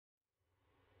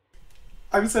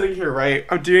I'm sitting here, right?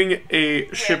 I'm doing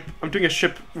a ship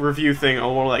review thing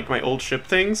on one of like my old ship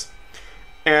things.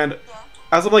 And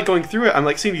as I'm like going through it, I'm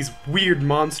like seeing these weird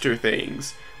monster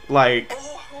things. Like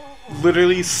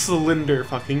literally Slender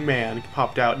fucking Man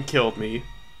popped out and killed me.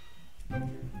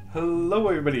 Hello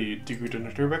everybody,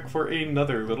 DooksieReviews back for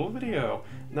another little video.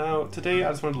 Now, today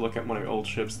I just wanted to look at one of my old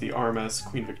ships, the RMS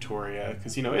Queen Victoria,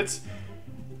 because you know, it's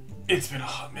been a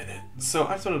hot minute. So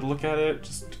I just wanted to look at it,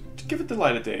 just to give it the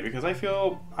light of day, because I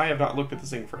feel I have not looked at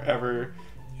this thing forever,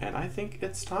 and I think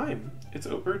it's time. It's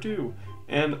overdue.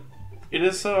 And it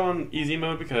is set on easy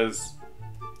mode because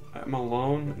I'm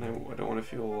alone, and I don't want to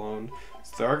feel alone.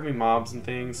 So there are going to be mobs and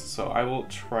things, so I will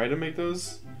try to make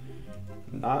those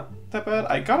not that bad.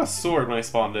 I got a sword when I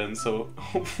spawned in, so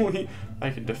hopefully I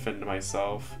can defend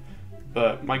myself.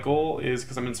 But my goal is,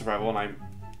 because I'm in survival and I'm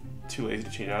too lazy to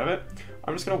change out of it,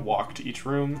 I'm just going to walk to each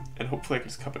room, and hopefully I can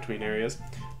just cut between areas.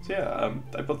 So yeah,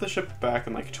 I built the ship back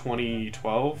in like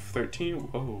 2012, 13,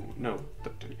 whoa, no,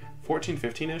 14,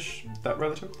 15-ish, that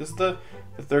relative. This is the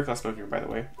third class smoking room, by the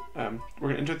way. We're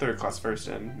going to enter third class first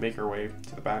and make our way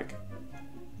to the back.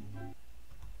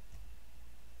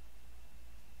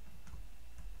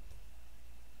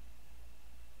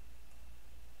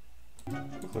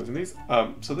 I'm closing these.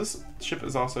 So this ship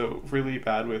is also really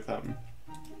bad with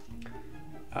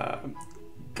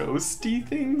ghosty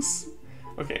things.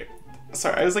 Okay,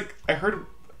 sorry. I heard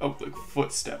like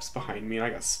footsteps behind me and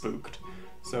I got spooked.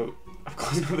 So I'm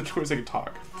closing all the doors so I can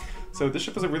talk. So this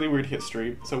ship has a really weird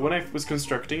history. So when I was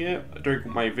constructing it during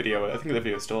my video, I think the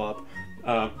video is still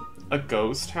up. A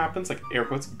ghost happens, like air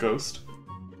quotes, ghost.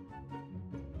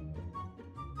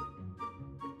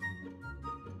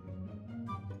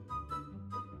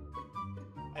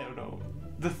 I don't know.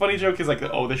 The funny joke is like,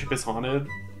 oh, the ship is haunted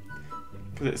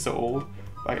because it's so old.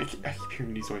 Like, I keep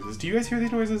hearing these noises. Do you guys hear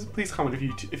these noises? Please comment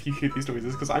if you hear these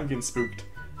noises, because I'm getting spooked.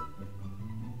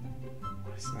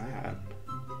 What is that?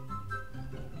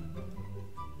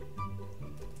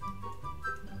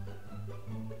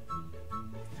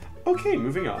 Okay,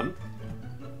 moving on.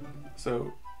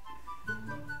 So,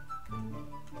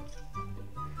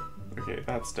 okay,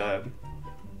 that's dead.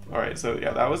 All right, so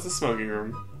yeah, that was the smoking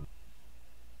room.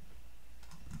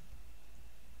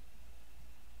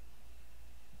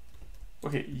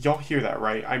 Okay, y'all hear that,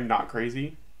 right? I'm not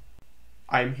crazy.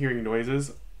 I'm hearing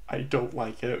noises. I don't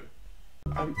like it.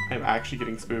 I'm actually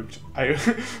getting spooked.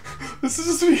 This is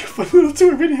just a fun little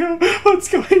tour video. What's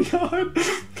going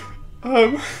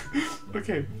on?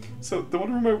 Okay, so the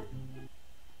one room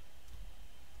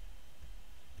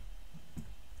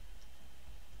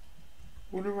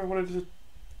I wanted to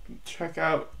check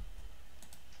out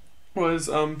was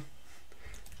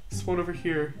this one over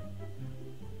here.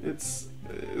 It's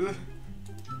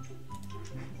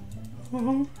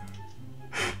oh.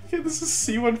 Okay, this is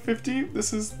C-150.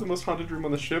 This is the most haunted room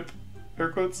on the ship. Air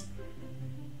quotes.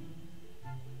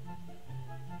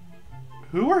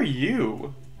 Who are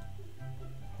you?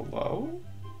 Hello?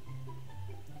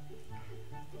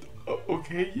 Oh,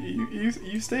 okay,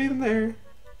 you stay in there.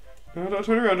 No, don't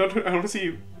turn around. Don't turn. I want to see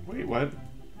you. Wait, what?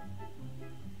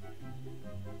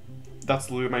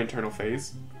 That's literally my internal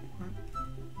phase.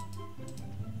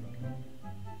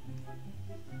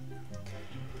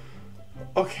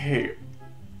 Okay,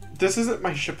 this isn't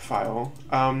my ship file.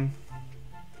 I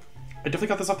definitely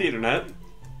got this off the internet.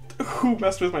 Who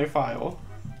messed with my file?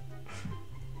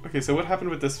 Okay, so what happened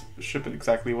with this ship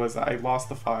exactly was I lost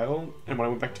the file, and when I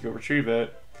went back to go retrieve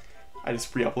it, I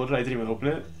just re-uploaded it. I didn't even open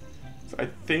it. So I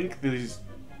think these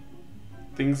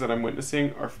things that I'm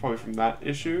witnessing are probably from that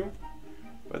issue.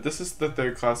 But this is the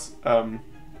third class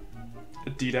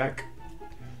D-deck.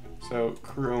 So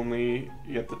crew only,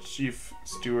 you get the chief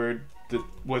steward, that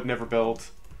was never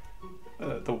built,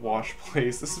 the wash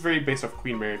place. This is very based off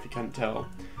Queen Mary, if you can't tell.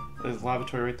 There's a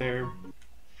lavatory right there.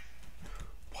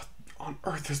 What on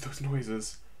earth is those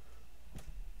noises?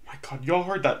 My god, y'all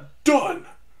heard that? Done!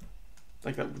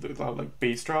 Like that loud like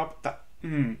bass drop? That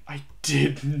I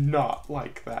did not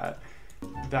like that.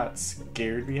 That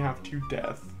scared me half to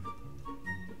death.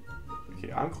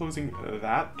 Okay, I'm closing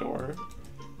that door.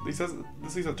 This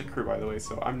leads up to crew, by the way,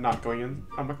 so I'm not going in.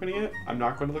 I'm not going in. I'm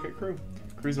not going to look at crew.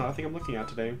 Crew's not a thing I'm looking at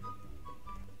today. Is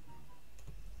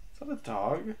that a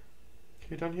dog?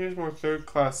 Okay, down here is more third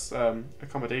class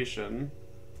accommodation.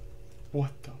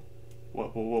 What the?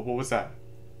 What was that?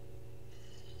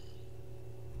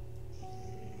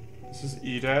 This is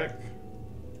E-deck.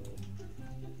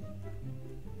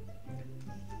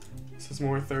 This is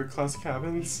more third class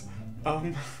cabins.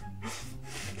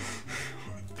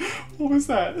 What was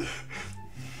that?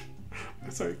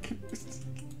 I'm sorry.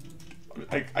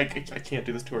 I can't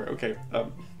do this tour. Okay.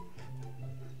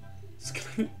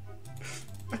 Just gonna...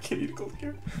 I can't eat a cold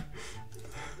carrot.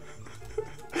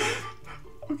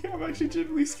 Okay, I'm actually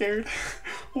genuinely scared.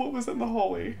 What was in the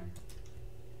hallway?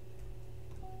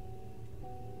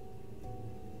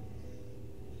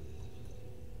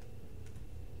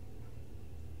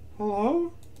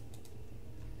 Hello?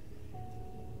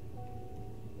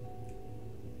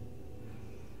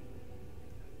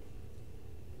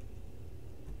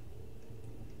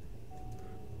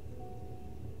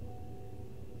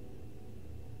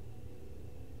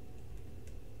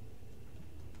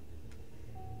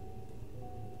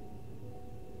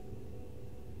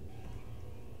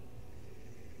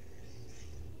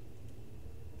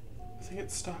 I think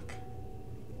it's stuck.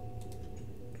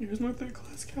 Here's my third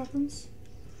class cabins.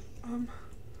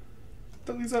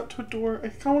 That leads out to a door. I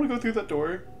kinda wanna go through that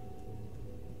door.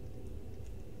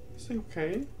 Is it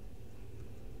okay?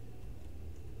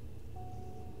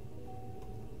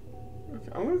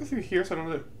 Okay, I'm gonna go through here so I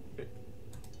don't have to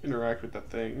interact with that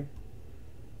thing.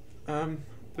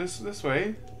 This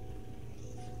way.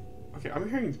 Okay, I'm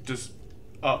hearing just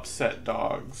upset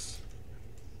dogs.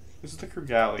 This is the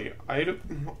Kurgali. I don't.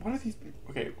 What are these?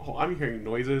 Okay, hold on, I'm hearing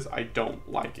noises. I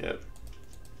don't like it.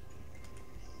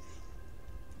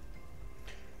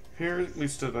 Here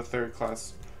leads to the third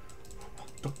class.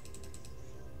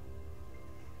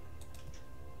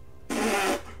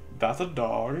 That's a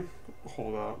dog.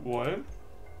 Hold up. What?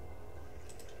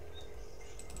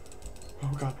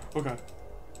 Oh god. Oh god.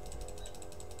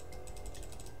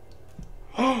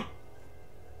 Oh!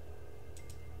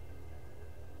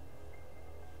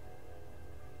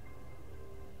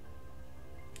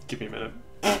 Give me a minute.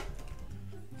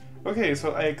 Okay,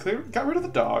 so I got rid of the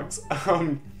dogs.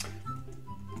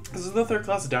 This is the third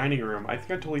class dining room. I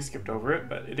think I totally skipped over it,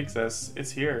 but it exists.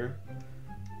 It's here.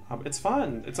 It's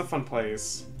fun. It's a fun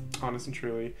place, honest and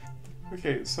truly.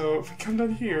 Okay, so if we come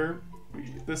down here,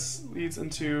 this leads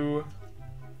into...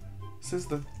 This is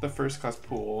the first class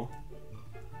pool.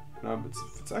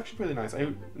 It's actually really nice.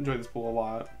 I enjoy this pool a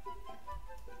lot.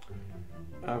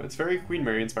 It's very Queen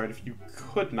Mary inspired, if you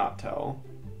could not tell.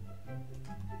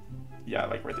 Yeah,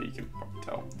 like right there you can probably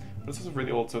tell. But this is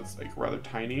really old, so it's like rather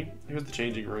tiny. Here's the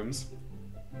changing rooms.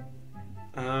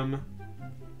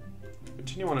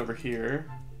 Continue on over here.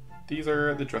 These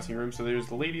are the dressing rooms, so there's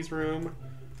the ladies' room.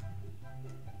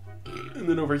 And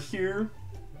then over here,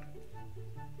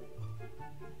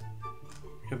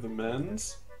 we have the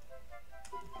men's.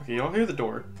 Okay, y'all hear the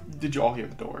door? Did you all hear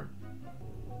the door?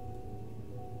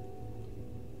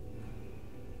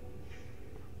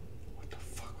 What the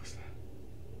fuck was that?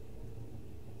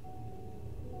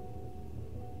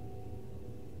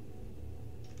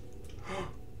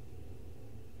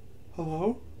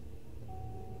 Hello?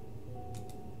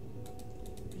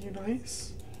 Are you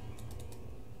nice?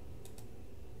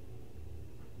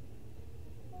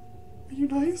 Are you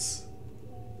nice?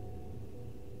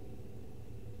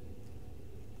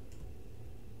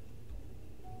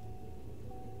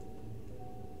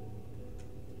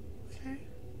 Okay.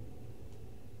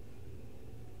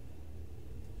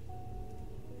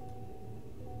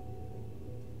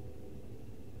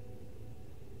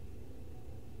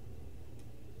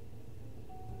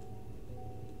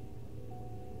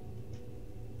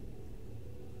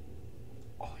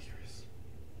 All yours.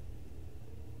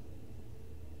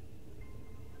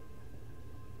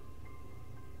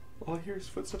 All I hear is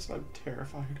footsteps and I'm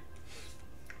terrified.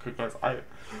 Okay guys, what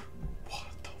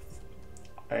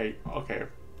the okay.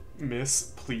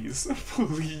 Miss, please,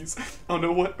 please. I don't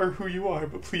know what or who you are,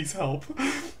 but please help.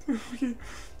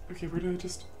 Okay, we're gonna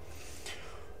just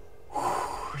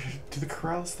do the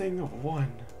corrals thing.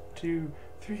 1, 2,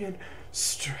 3, and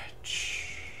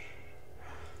stretch.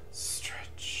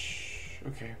 Stretch.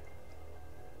 Okay.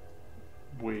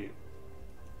 Wait.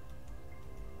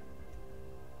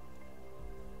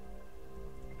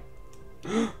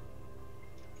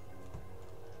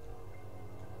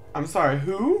 I'm sorry,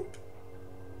 who?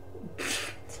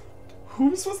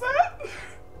 Whose was that?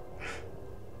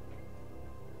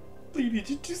 Lady, did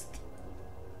you just...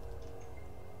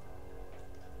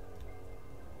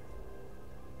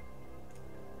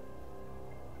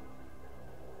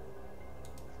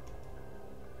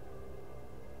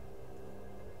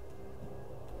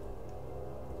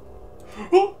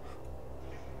 Oh!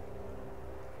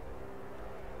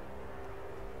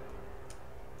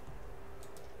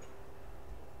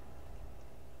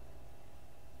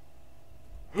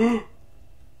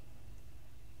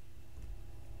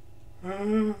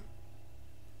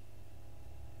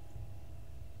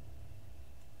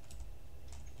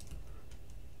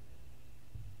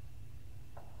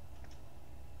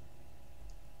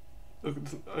 Look,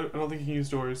 I don't think you can use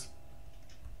doors.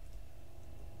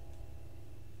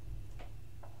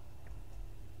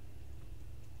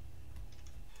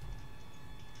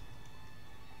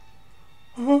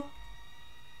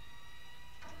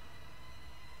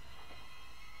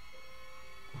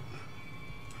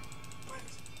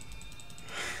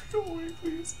 Go away,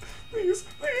 please. Please,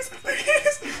 please,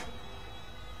 please.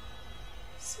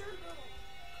 Sir,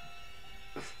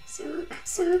 no. Sir,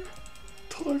 sir.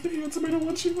 Tall, dark, and handsome, I don't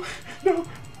want you. No.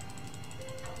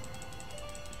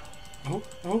 Oh,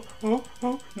 oh, oh,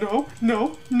 oh, no,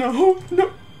 no, no,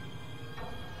 no.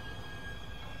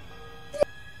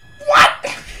 What?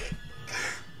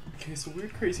 Okay, so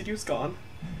weird crazy dude's gone.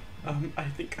 I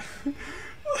think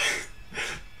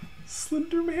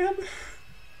Slender Man.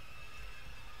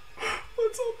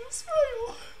 What's on this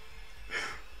file?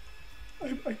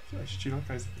 I should you not,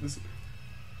 guys. This.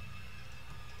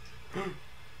 If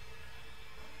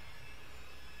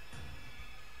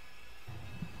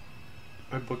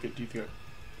I book it, do you think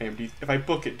if I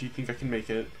book it, do you think I can make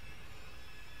it?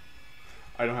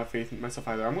 I don't have faith in myself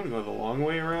either. I'm gonna go the long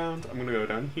way around. I'm gonna go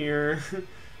down here.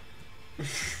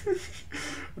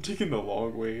 I'm taking the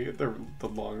long way, the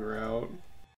long route.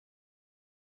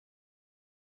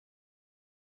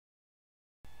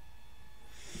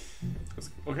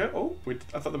 Okay, oh, wait,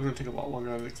 I thought that was gonna take a lot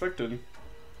longer than I expected.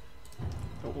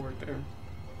 That wool right there.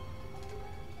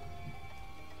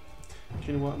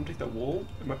 You know what, I'm gonna take that wool.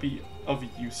 It might be of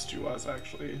use to us,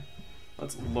 actually.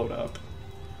 Let's load up.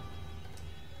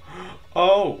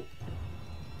 Oh!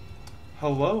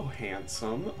 Hello,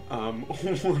 handsome.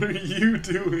 What are you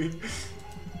doing?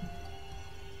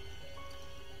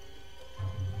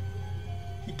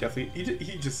 He definitely,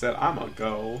 he just said, I'm a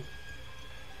go.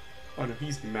 Oh no,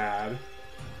 he's mad.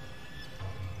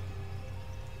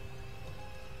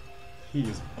 He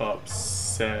is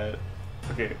upset.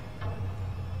 Okay.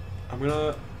 I'm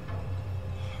gonna...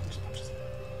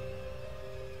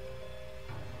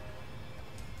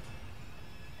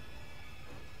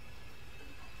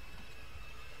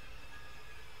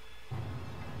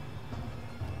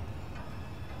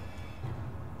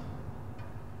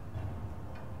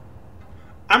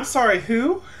 I'm sorry,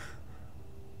 who?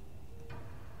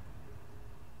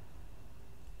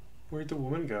 Where'd the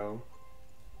woman go?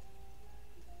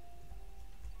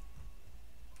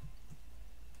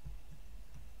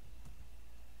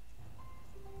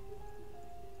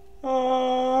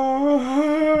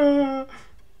 No.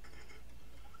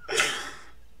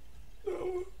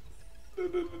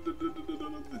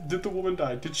 Did the woman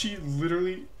die? Did she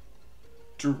literally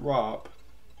drop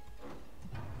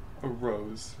a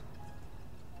rose?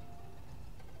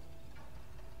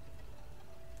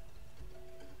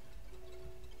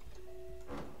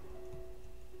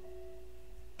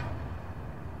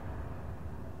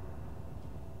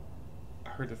 I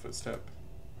heard the footstep.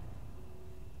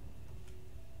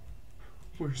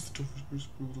 Where's the doors? Where's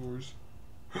the doors?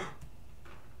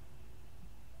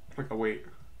 Like, oh wait.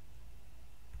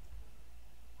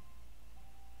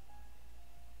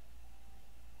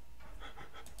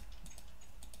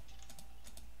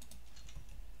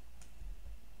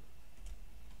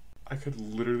 I could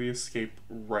literally escape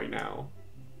right now.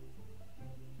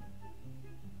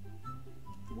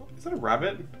 What? Is that a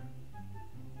rabbit?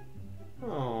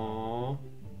 Aww.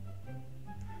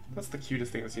 That's the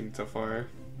cutest thing I've seen so far.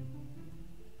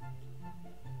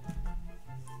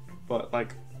 But,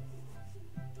 like...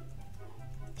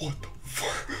 What the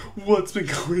fuck? What's been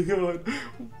going on?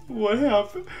 What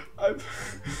happened?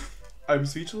 I'm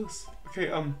speechless. Okay,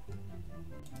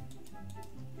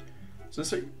 so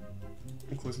this, I'm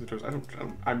closing the doors.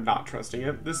 I'm not trusting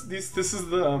it. This is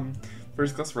the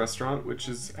first class restaurant, which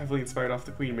is heavily inspired off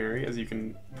the Queen Mary, as you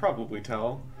can probably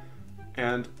tell.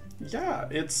 And yeah,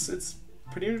 it's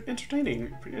pretty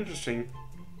entertaining, pretty interesting.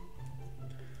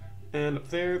 And up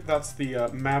there, that's the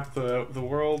map, the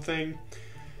world thing.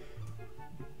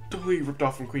 Totally ripped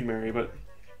off from Queen Mary, but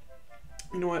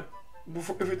you know what?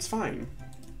 It's fine.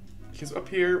 Because up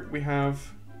here we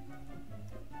have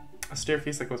a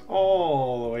staircase that goes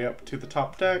all the way up to the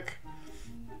top deck,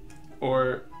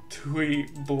 or to a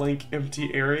blank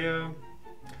empty area,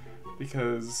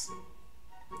 because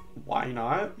why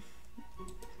not?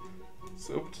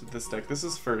 So up to this deck. This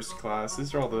is first class.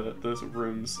 These are all those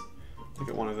rooms. Look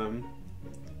at one of them.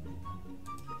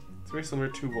 It's very similar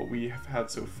to what we have had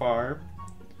so far,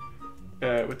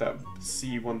 with that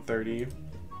C-130.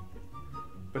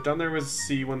 But down there was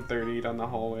C-130 down the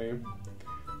hallway.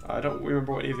 I don't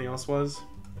remember what anything else was.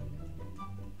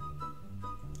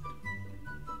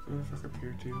 Oh, fuck, up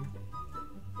here too.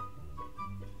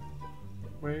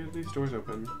 Why are these doors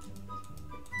open?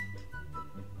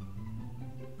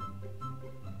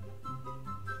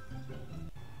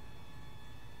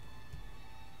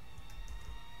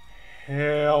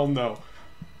 Hell no.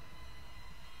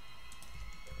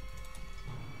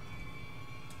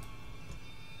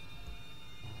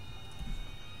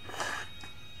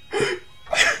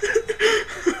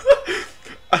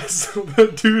 I saw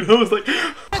that dude, I was like...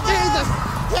 Jesus!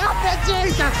 Help me,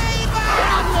 Jesus!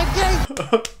 Help me,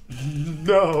 Jesus!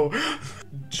 No.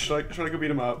 Should I go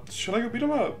beat him up? Should I go beat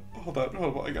him up? Hold on.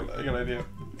 I got an idea.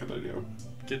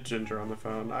 Get Ginger on the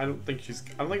phone. I don't think it's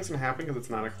gonna happen because it's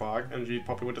 9 o'clock and she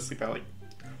probably went to sleep at like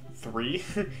 3.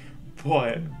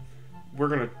 But we're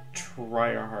gonna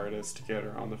try our hardest to get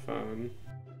her on the phone.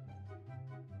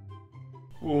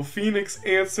 Will Phoenix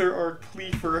answer our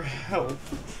plea for help?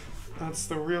 That's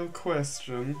the real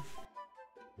question.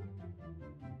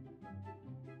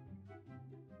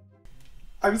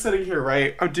 I'm sitting here,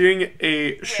 right? I'm doing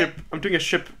a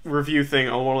ship review thing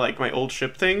on one of like my old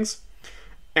ship things.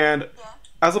 And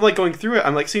as I'm like going through it,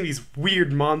 I'm like seeing these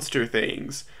weird monster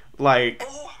things. Like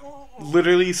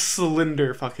literally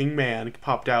Slender fucking Man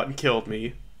popped out and killed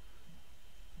me.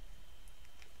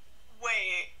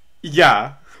 Wait.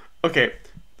 Yeah. Okay.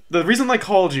 The reason I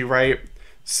called you, right?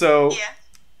 So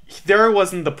there I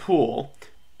was in the pool,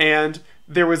 and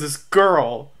there was this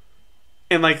girl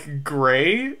in like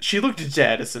gray. She looked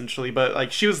dead essentially, but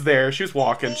like she was there, she was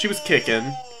walking, she was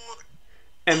kicking.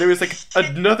 And there was like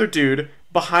another dude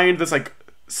behind this like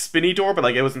spinny door, but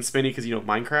like it wasn't spinny because you know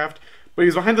Minecraft. But he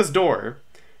was behind this door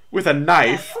with a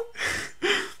knife.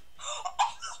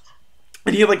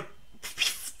 And he had like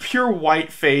pure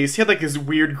white face. He had like this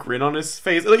weird grin on his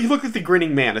face. Like, he looked like the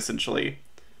grinning man essentially.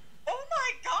 Oh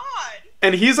my god.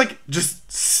 And he's like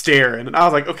just staring. And I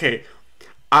was like, okay,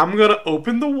 I'm gonna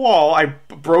open the wall. I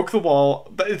broke the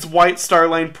wall. It's White Star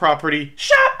Line property.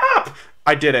 Shut up!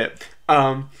 I did it.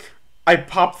 I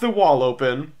popped the wall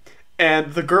open,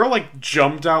 and the girl like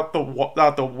jumped out the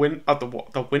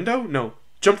window. No,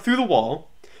 jumped through the wall,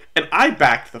 and I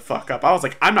backed the fuck up. I was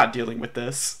like, I'm not dealing with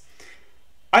this.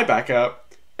 I back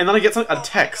up, and then I get a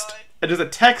text. And there's a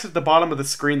text at the bottom of the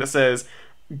screen that says,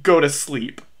 "Go to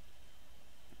sleep."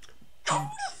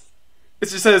 It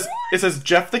just says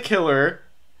Jeff the Killer, :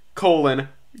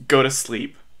 go to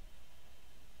sleep.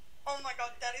 Oh my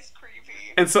god, that is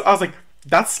creepy. And so I was like,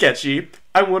 that's sketchy.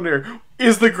 I wonder,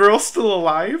 is the girl still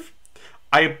alive?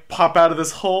 I pop out of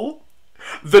this hole.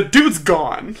 The dude's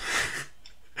gone.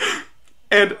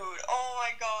 And Dude, oh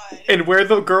my god. And where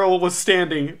the girl was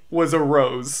standing was a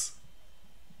rose.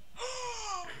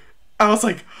 I was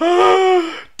like,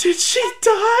 oh, did she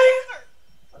die?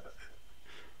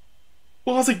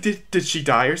 Well, I was like, did she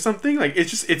die or something? Like,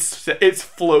 it's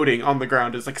floating on the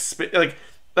ground. It's like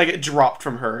like it dropped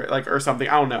from her, like, or something.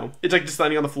 I don't know. It's like just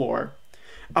landing on the floor.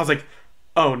 I was like,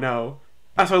 oh no.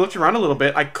 And so I looked around a little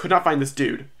bit. I could not find this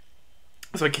dude.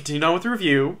 So I continued on with the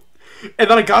review. And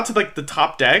then I got to like the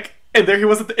top deck, and there he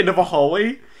was at the end of a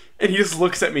hallway. And he just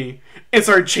looks at me and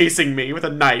started chasing me with a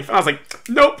knife. And I was like,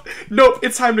 nope,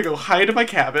 it's time to go hide in my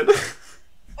cabin.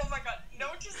 Oh my god, no,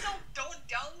 just don't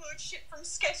download shit from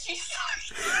sketchy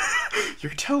sites.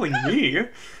 You're telling me?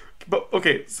 But,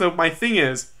 okay, so my thing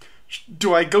is,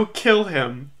 do I go kill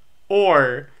him,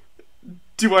 or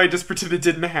do I just pretend it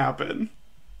didn't happen?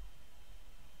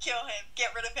 Kill him,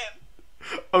 get rid of him.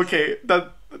 Okay,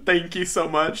 thank you so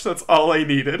much, that's all I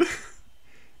needed.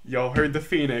 Y'all heard the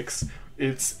Phoenix.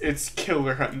 It's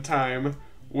killer hunting time.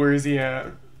 Where is he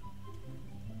at?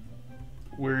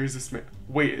 Where is this man?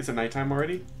 Wait, is it nighttime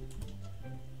already?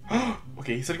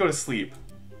 Okay, he said go to sleep.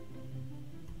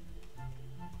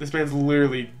 This man's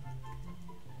literally...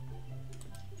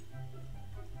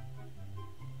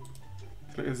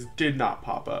 This did not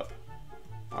pop up.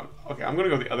 Okay, I'm gonna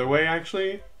go the other way,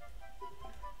 actually.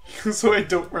 So I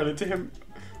don't run into him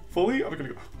fully. I'm gonna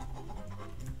go...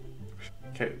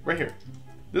 Okay, right here.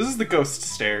 This is the ghost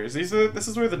stairs. This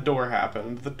is where the door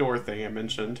happened. The door thing I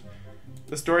mentioned.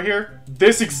 This door here.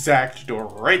 This exact door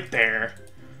right there.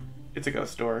 It's a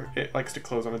ghost door. It likes to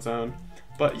close on its own.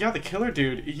 But yeah, the killer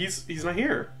dude, he's not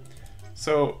here.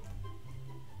 So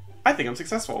I think I'm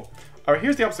successful. Alright,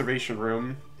 here's the observation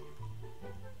room.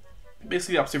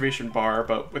 Basically the observation bar,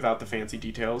 but without the fancy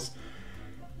details.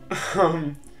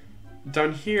 Down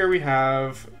here we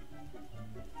have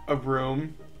a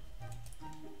room.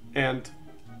 And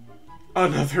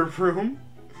another room.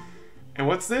 And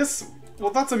what's this?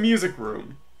 Well, that's a music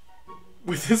room.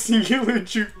 With a singular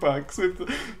jukebox. With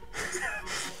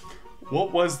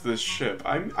what was this ship?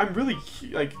 I'm really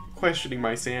like questioning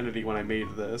my sanity when I made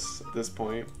this at this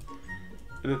point.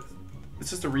 And it's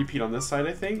just a repeat on this side,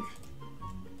 I think.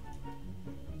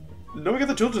 No, we got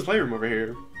the children's playroom over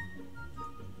here.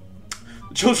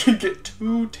 The children get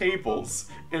 2 tables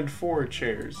and 4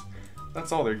 chairs.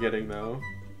 That's all they're getting, though.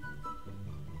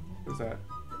 What's that?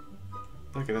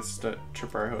 Okay, that's just a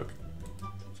tripwire hook.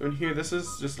 So in here, this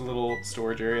is just a little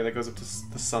storage area that goes up to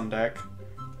the sun deck.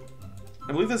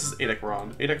 I believe this is A-deck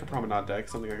promenade deck,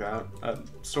 something like that.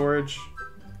 Storage,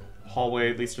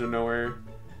 hallway, leads to nowhere.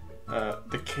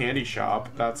 The candy shop.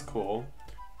 That's cool.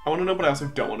 I want to know, but I also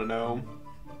don't want to know.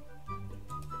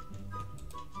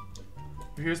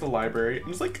 Here's the library. I'm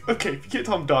just like, okay, if you can't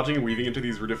tell, I'm dodging and weaving into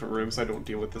these different rooms so I don't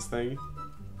deal with this thing.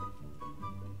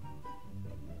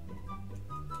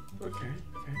 Okay,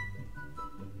 okay.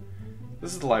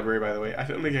 This is the library, by the way. I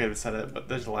don't think I had said it, but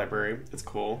there's the library. It's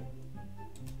cool.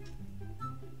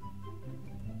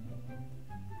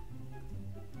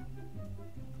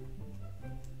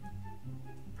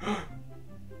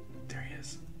 There he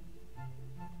is.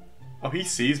 Oh, he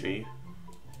sees me.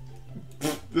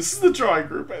 This is the drawing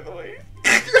group, by the way.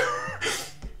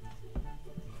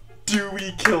 Do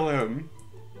we kill him?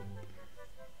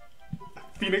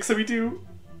 Phoenix, we do?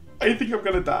 I think I'm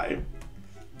gonna die.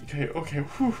 Okay, okay.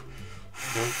 Whew.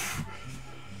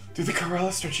 Do the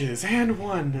Corella stretches. And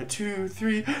 1, 2,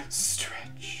 3.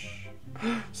 Stretch.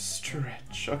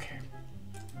 Stretch. Okay.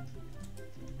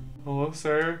 Hello,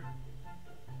 sir.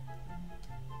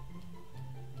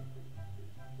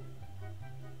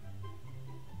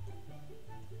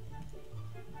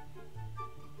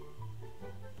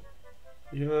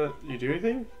 You do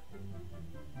anything?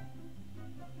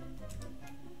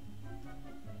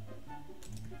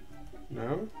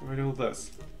 No? What do I do with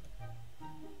this?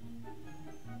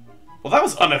 Well, that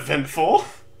was uneventful!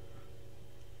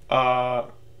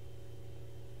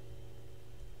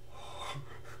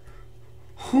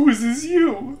 Who is this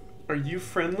you? Are you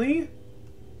friendly?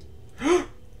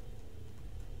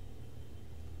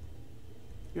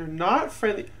 You're not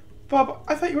friendly. Bob,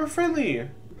 I thought you were friendly.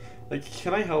 Like,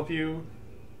 can I help you?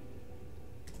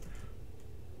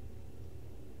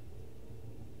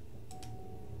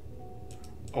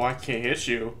 Oh, I can't hit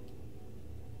you.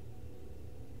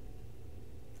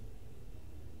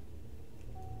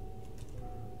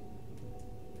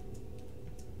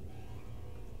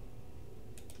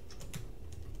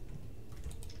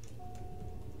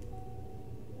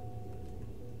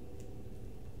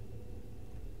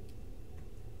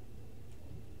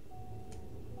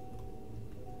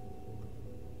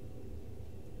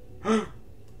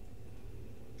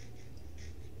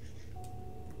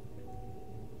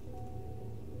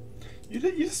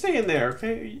 You just stay in there,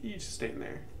 okay? You just stay in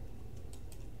there.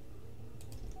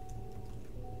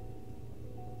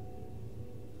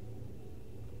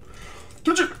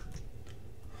 Don't you?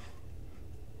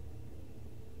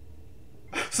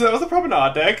 So that was the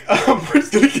promenade deck. We're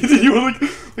just gonna continue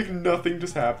like nothing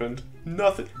just happened.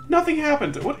 Nothing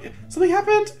happened. What? Something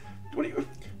happened? What are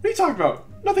you talking about?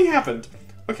 Nothing happened.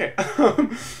 Okay.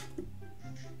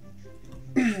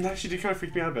 That actually did kind of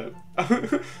freak me out a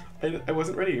bit. I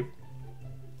wasn't ready.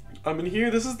 In here,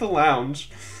 this is the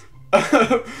lounge.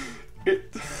 Yeah,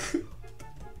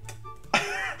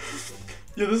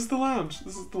 this is the lounge.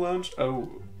 This is the lounge. Oh,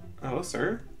 hello,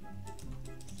 sir.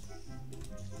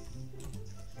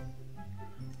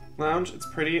 Lounge, it's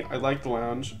pretty. I like the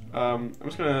lounge. I'm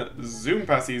just gonna zoom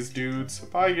past these dudes.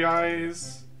 Bye,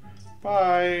 guys.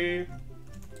 Bye.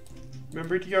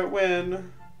 Remember to go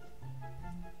win.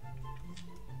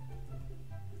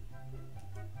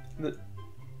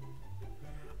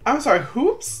 I'm sorry,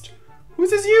 whoops? Who's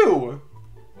this you?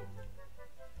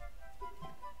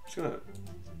 Just gonna...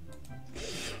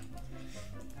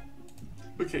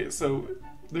 Okay, so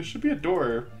there should be a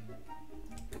door.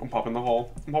 I'm popping the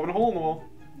hole. I'm popping a hole in the wall.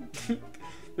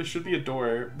 There should be a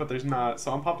door, but there's not,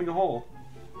 so I'm popping a hole.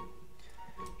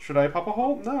 Should I pop a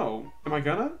hole? No. Am I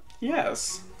gonna?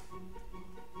 Yes.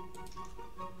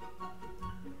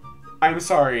 I'm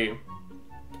sorry.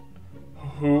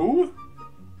 Who?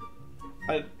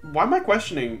 Why am I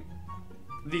questioning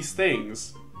these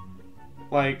things?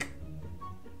 Like,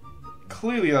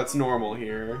 clearly that's normal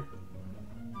here.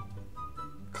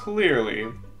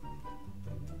 Clearly.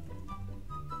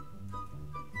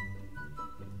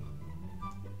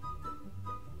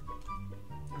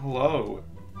 Hello,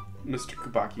 Mr.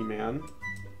 Kabaki man.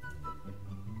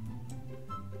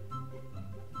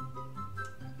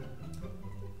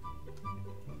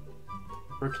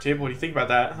 Work table, what do you think about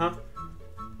that, huh?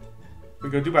 What are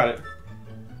we gonna do about it?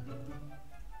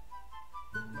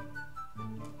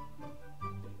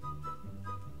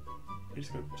 You're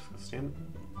just gonna stand.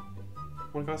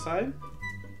 Wanna go outside?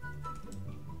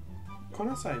 Go on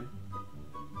outside.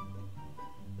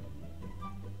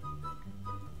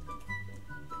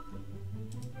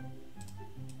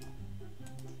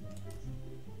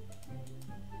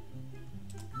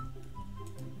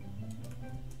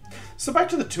 So back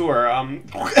to the tour,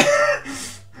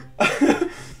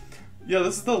 yeah,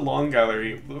 this is the long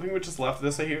gallery. The thing we just left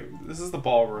this here, this is the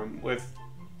ballroom with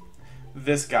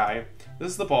this guy.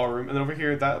 This is the ballroom, and then over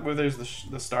here, that where there's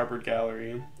the starboard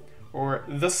gallery, or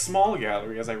the small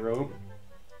gallery, as I wrote.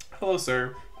 Hello,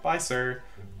 sir. Bye, sir.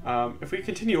 If we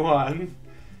continue on,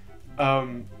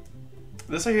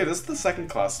 this right here, this is the second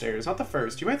class stairs, not the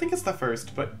first. You might think it's the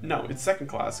first, but no, it's second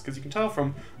class, because you can tell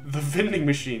from the vending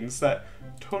machines that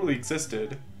totally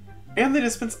existed. And they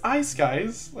dispense ice,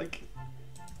 guys! Like,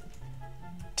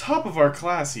 top of our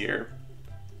class here.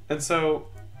 And so,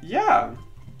 yeah.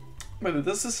 But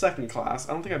this is second class.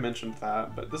 I don't think I mentioned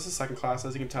that, but this is second class,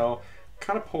 as you can tell.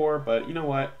 Kind of poor, but you know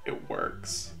what? It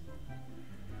works.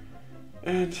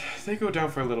 And they go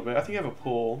down for a little bit. I think I have a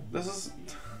pool. This is...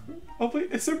 Hopefully,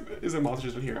 is there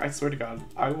monsters in here? I swear to God,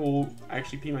 I will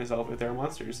actually pee myself if there are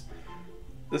monsters.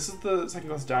 This is the second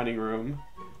class dining room,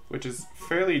 which is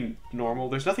fairly normal.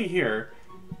 There's nothing here.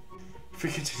 If we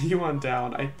continue on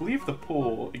down, I believe the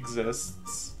pool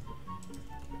exists.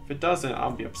 If it doesn't,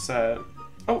 I'll be upset.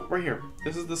 Oh, right here.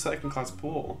 This is the second class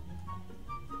pool,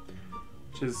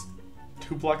 which is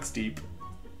 2 blocks deep,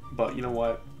 but you know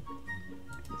what?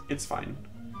 It's fine.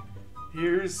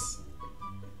 Here's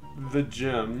the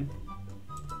gym.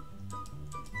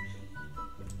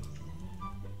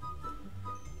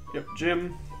 Yep,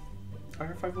 gym. I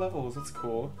have 5 levels, that's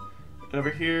cool. And over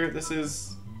here, this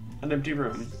is an empty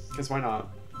room, because why not?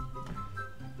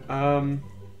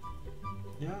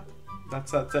 Yeah,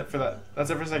 that's it for that. That's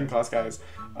it for second class, guys.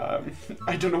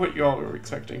 I don't know what you all were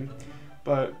expecting,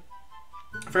 but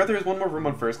I forgot there was one more room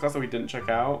on first class that we didn't check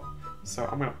out, so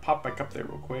I'm gonna pop back up there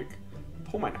real quick,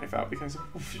 pull my knife out, because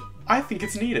I think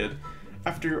it's needed.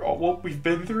 After all what we've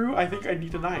been through, I think I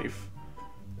need a knife.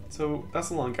 So that's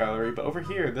the long gallery, but over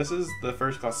here, this is the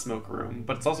first class smoke room,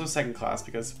 but it's also second class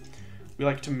because we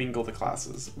like to mingle the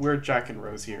classes. We're Jack and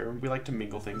Rose here. We like to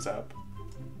mingle things up.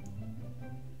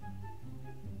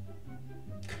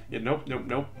 Yeah, nope.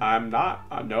 I'm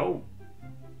not. No.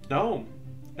 No.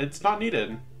 It's not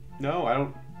needed. No, I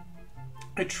don't.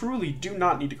 I truly do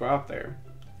not need to go out there.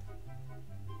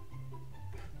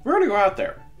 We're gonna go out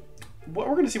there.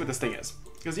 We're gonna see what this thing is.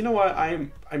 Because you know what?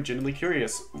 I'm genuinely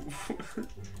curious.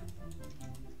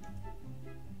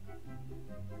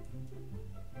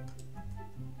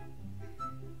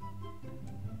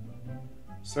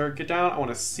 Sir, get down. I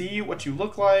want to see what you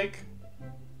look like.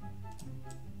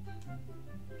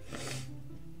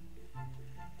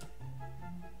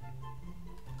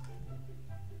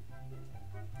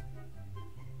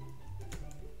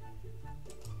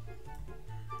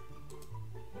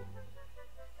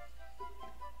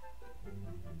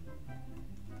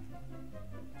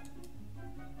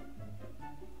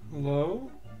 Hello?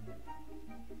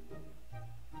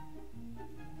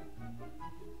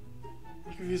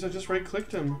 I'm confused, I just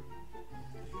right-clicked him.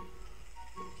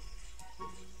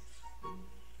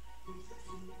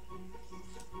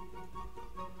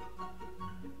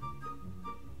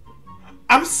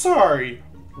 I'm sorry!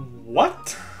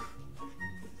 What?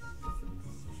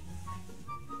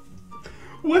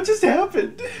 What just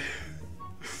happened?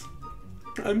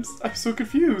 I'm so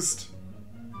confused.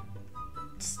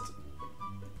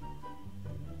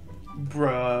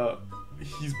 Bruh,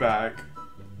 he's back.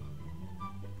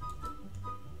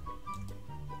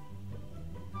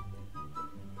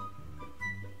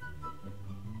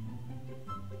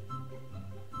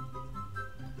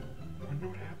 I wonder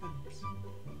what happens.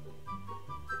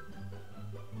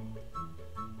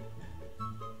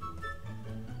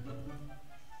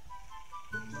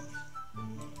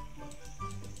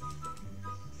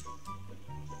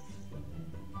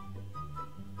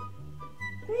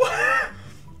 What?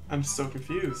 I'm so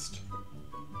confused.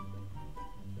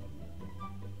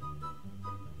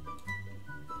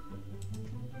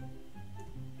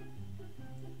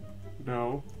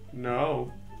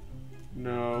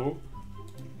 No.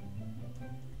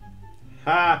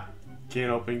 Ha!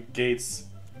 Can't open gates.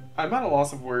 I'm at a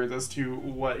loss of words as to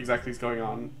what exactly is going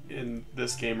on in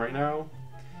this game right now.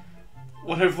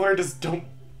 What I've learned is don't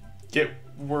get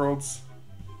worlds.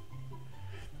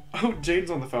 Oh,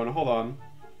 Jaden's on the phone. Hold on.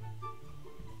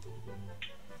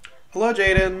 Hello,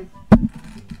 Jaden.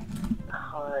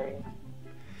 Hi.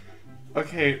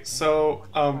 Okay, so,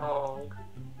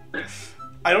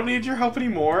 I don't need your help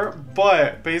anymore,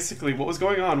 but basically what was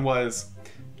going on was,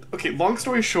 okay, long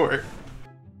story short,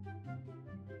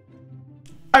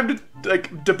 I'm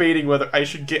like debating whether I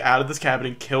should get out of this cabin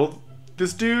and kill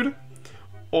this dude,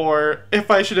 or if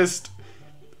I should just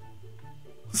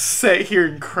sit here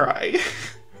and cry.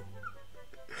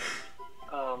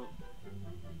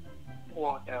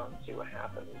 Walk out and see what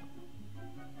happens.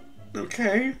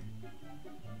 Okay.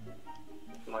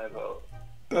 My vote.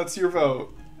 That's your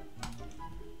vote.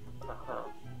 Uh-huh.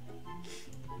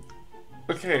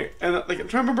 Okay, and like I'm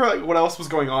trying to remember like what else was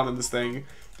going on in this thing.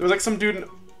 There was like some dude in...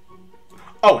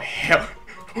 Oh hell.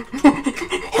 Are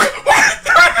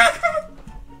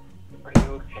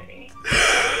you okay?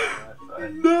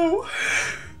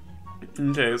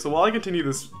 Okay, so while I continue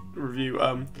this review,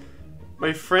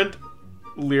 my friend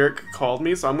Lyric called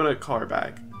me, so I'm gonna call her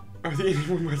back. Are there any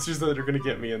more monsters that are gonna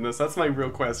get me in this? That's my real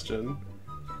question.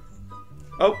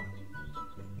 Oh.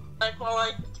 Like, well,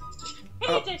 like,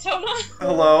 hey, Daytona.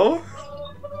 Hello?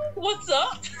 What's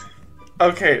up?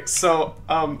 Okay, so,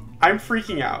 I'm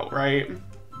freaking out, right?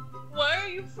 Why are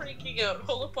you freaking out?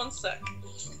 Hold up one sec.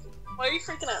 Why are you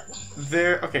freaking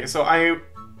out? Okay, so I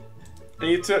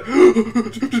need to...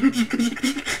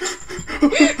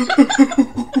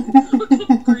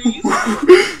 Breathe.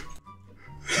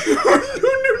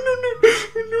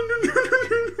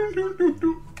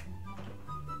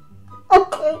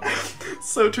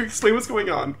 So to explain what's going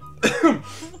on,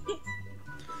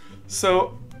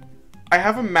 so I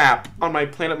have a map on my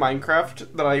Planet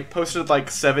Minecraft that I posted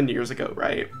like 7 years ago,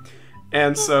 right?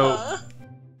 And so,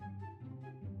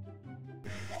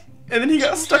 and then he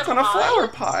got stuck on a flower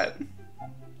pot.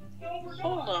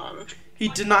 Hold on. He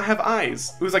did not have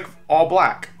eyes. It was like all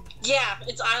black. Yeah,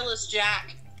 it's Eyeless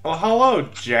Jack. Oh, hello,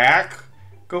 Jack.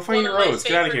 Go find your rose.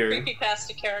 Get out of here. One of my favorite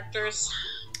creepypasta characters.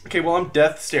 Okay, well, I'm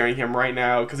death staring him right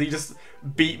now because he just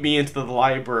beat me into the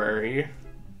library.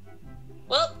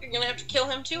 Well, you're gonna have to kill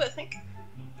him too, I think.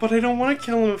 But I don't want to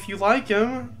kill him if you like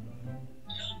him.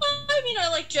 I mean, I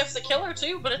like Jeff the Killer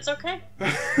too, but it's okay.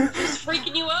 He's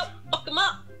freaking you out. Fuck him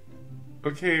up.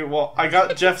 Okay, well, I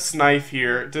got Jeff's knife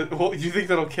here. Do you think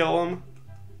that'll kill him?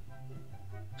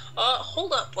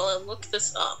 Hold up while I look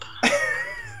this up.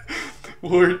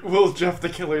 Will Jeff the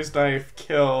Killer's knife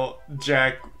kill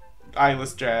Jack,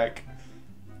 Eyeless Jack?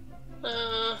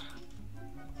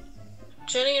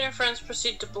 Jenny and her friends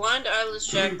proceed to blind Eyeless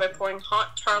Jack by pouring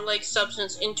hot tar-like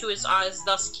substance into his eyes,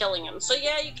 thus killing him. So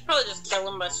yeah, you could probably just kill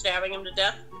him by stabbing him to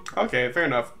death. Okay, fair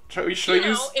enough. Should I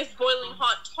use... if boiling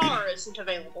hot tar isn't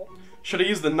available. Should I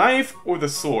use the knife or the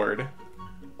sword?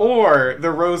 Or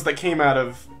the rose that came out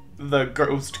of the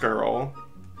ghost girl?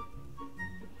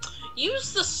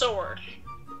 Use the sword.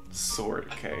 Sword,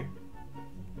 okay.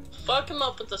 Fuck him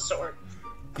up with the sword.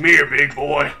 Come here, big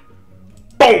boy.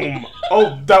 Boom!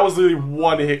 Oh, that was literally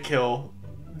one hit kill.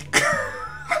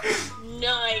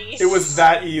 Nice. It was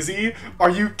that easy? Are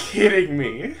you kidding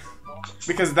me?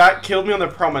 Because that killed me on the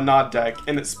promenade deck,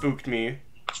 and it spooked me.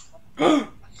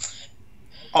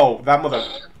 Oh, that mother...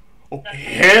 Oh,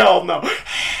 hell no!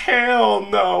 Hell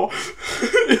no!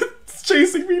 It's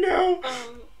chasing me now!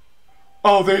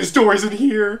 Oh, there's doors in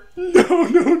here! No,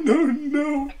 no, no,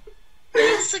 no!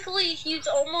 Basically, he's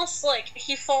almost like...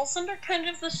 He falls under kind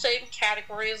of the same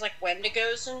category as, like,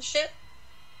 Wendigos and shit.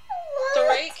 The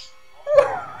Rake.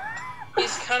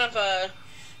 He's kind of a...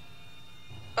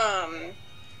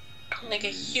 like a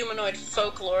humanoid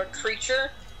folklore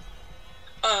creature.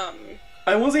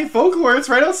 I was a folklore, it's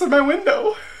right outside my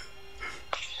window!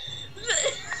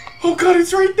 Oh god,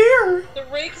 it's right there! The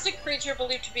Rake is a creature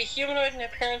believed to be humanoid in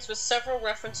appearance with several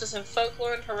references in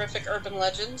folklore and horrific urban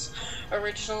legends,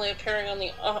 originally appearing on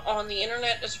the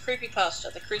internet as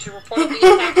creepypasta. The creature reportedly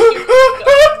attacked humans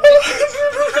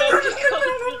because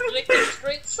of victims'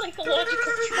 great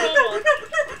psychological trauma.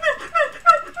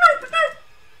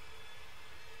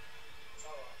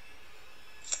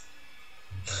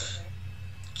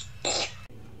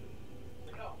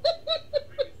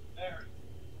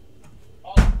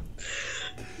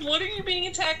 What are you being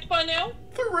attacked by now?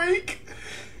 The Rake!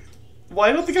 Well,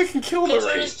 I don't think I can kill the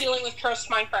Daytona Rake. is dealing with cursed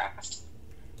Minecraft.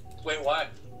 Wait, what?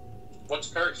 What's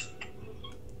cursed?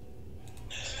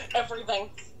 Everything.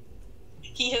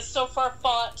 He has so far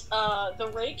fought the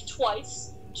Rake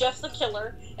twice, Jeff the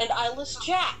Killer, and Eyeless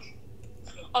Jack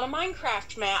on a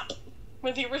Minecraft map,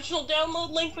 where the original download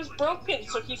link was broken,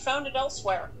 so he found it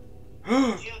elsewhere.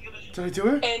 Did I do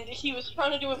it? And he was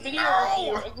trying to do a video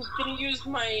review, and he's gonna use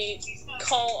my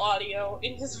call audio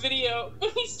in his video when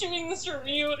he's doing this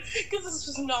review, because this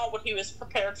was not what he was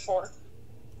prepared for.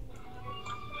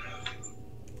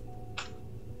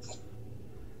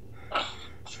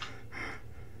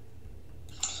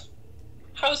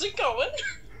 How's it going?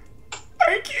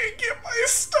 I can't get my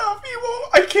stuff. He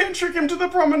won't. I can't trick him to the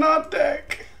promenade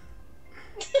deck.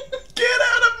 Get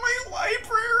out of my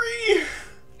library.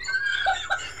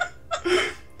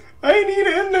 I need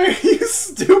in there, you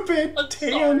stupid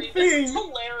tan thing. This is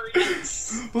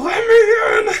hilarious. Let me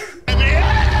in.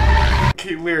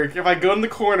 Okay, Lyric, if I go in the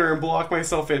corner and block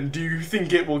myself in, do you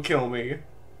think it will kill me?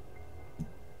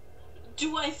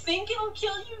 Do I think it'll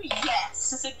kill you?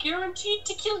 Yes. Is it guaranteed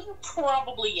to kill you?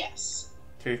 Probably yes.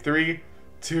 Okay, 3,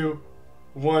 2,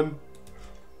 1.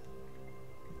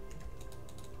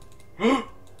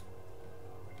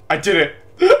 I did it!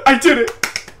 I did it!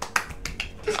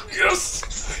 Yes!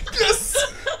 Yes!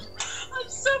 I'm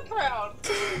so proud.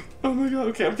 Oh my god.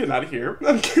 Okay, I'm getting out of here.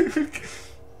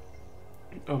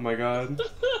 Oh my god.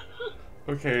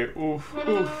 Okay, oof,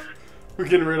 oof. We're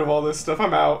getting rid of all this stuff.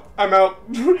 I'm out. I'm out.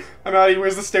 I'm out of here.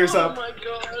 Where's the stairs up? Oh my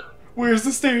god. Where's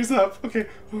the stairs up? Okay.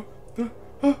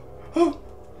 Oh.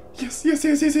 Yes.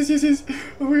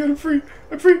 Oh my god, I'm free.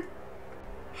 I'm free.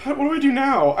 What do I do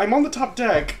now? I'm on the top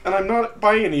deck, and I'm not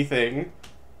buying anything.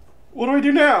 What do I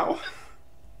do now?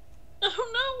 I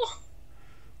don't know.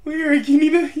 Lyric,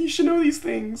 you should know these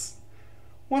things.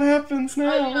 What happens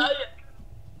now?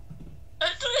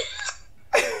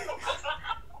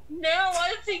 Now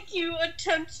I think you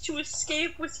attempt to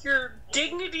escape with your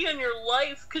dignity and your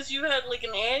life because you had like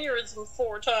an aneurysm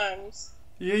 4 times.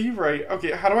 Yeah, you're right.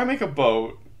 Okay, how do I make a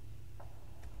boat?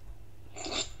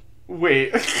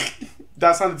 Wait,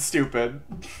 that sounded stupid.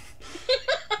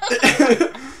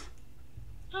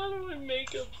 How do I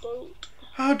make a boat?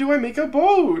 How do I make a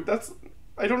boat?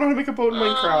 I don't know how to make a boat in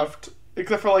Minecraft.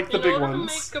 Except for like the big ones. In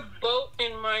order to make a boat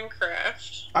in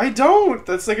Minecraft, I don't!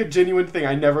 That's like a genuine thing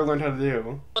I never learned how to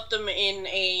do. put them in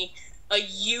a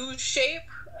U shape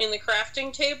in the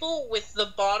crafting table with the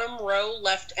bottom row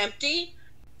left empty.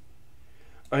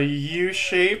 A U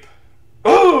shape?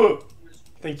 Oh!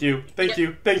 Thank you.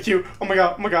 Oh my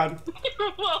god,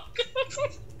 You're welcome.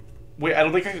 Wait, I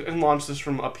don't think I can launch this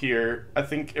from up here. I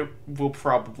think it will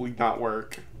probably not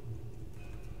work.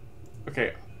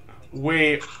 Okay.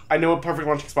 Wait, I know a perfect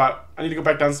launching spot. I need to go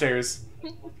back downstairs.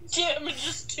 Damn it,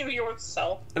 just to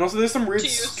yourself. And also there's some weird To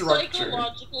your structure.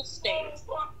 psychological state.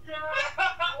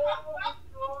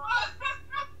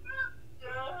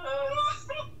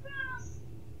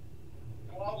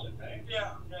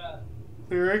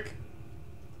 Lyric,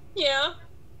 Yeah.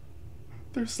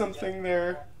 there's something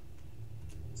there.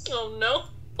 Oh no.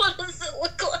 What does it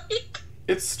look like?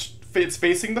 It's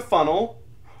facing the funnel.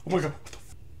 Oh my god. What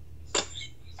the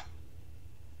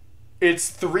It's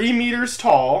 3 meters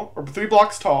tall, or 3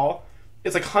 blocks tall.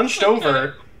 It's like hunched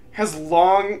over, has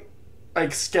long,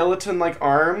 like skeleton-like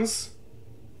arms,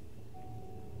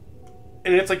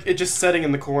 and it's like just setting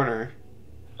in the corner.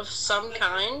 Of some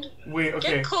kind? Wait,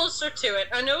 okay. Get closer to it.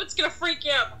 I know it's gonna freak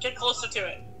you out, but get closer to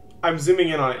it. I'm zooming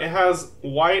in on it. It has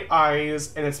white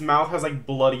eyes, and its mouth has like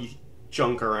bloody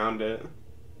junk around it.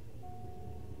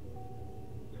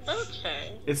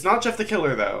 Okay. It's not Jeff the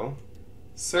Killer, though.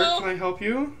 Sir, Oh. can I help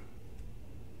you?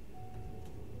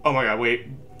 Oh my god, wait.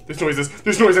 There's noises!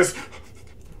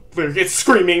 Lyric, it's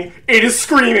screaming! It is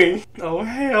screaming! Oh,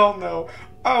 hell no!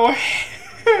 Oh,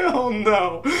 hell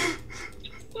no!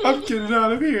 I'm getting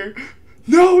out of here!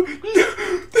 No!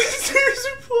 The stairs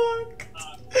are blocked!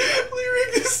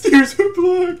 Lyric, the stairs are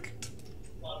blocked!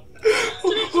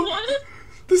 What?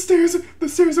 The stairs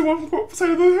are one side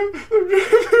of the...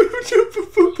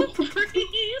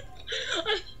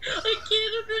 I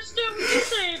can't understand what you're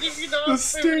saying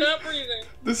if you're not breathing.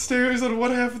 The stairs on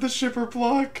one half of the ship are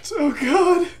blocked. Oh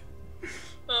god.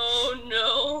 Oh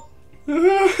no.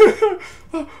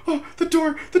 Oh, the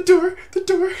door.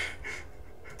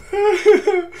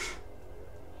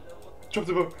 Drop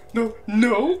the boat.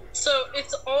 No. So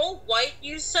it's all white,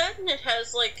 you said, and it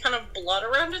has like kind of blood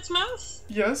around its mouth?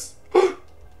 Yes.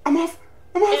 I'm off.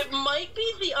 It might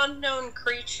be the unknown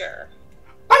creature.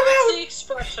 I'm It's out. the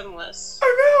expressionless. I'm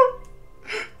out.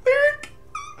 Lyric,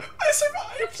 I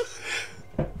survived.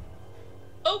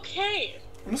 Okay.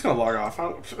 I'm just gonna log off.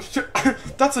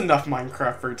 That's enough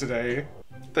Minecraft for today.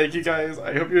 Thank you guys.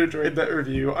 I hope you enjoyed that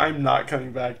review. I'm not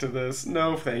coming back to this.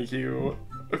 No, thank you.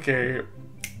 Okay.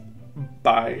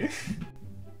 Bye.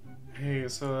 Hey,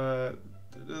 so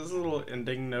there's a little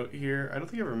ending note here. I don't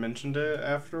think I ever mentioned it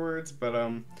afterwards, but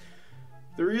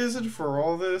the reason for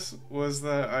all this was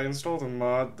that I installed a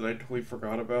mod that I totally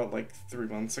forgot about like 3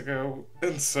 months ago,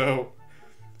 and so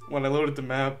when I loaded the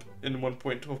map in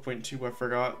 1.12.2, I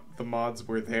forgot the mods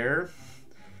were there.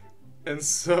 And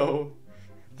so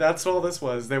that's all this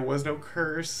was. There was no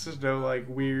curse, no like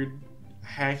weird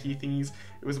hacky thingies.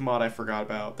 It was a mod I forgot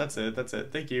about. That's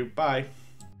it. Thank you. Bye.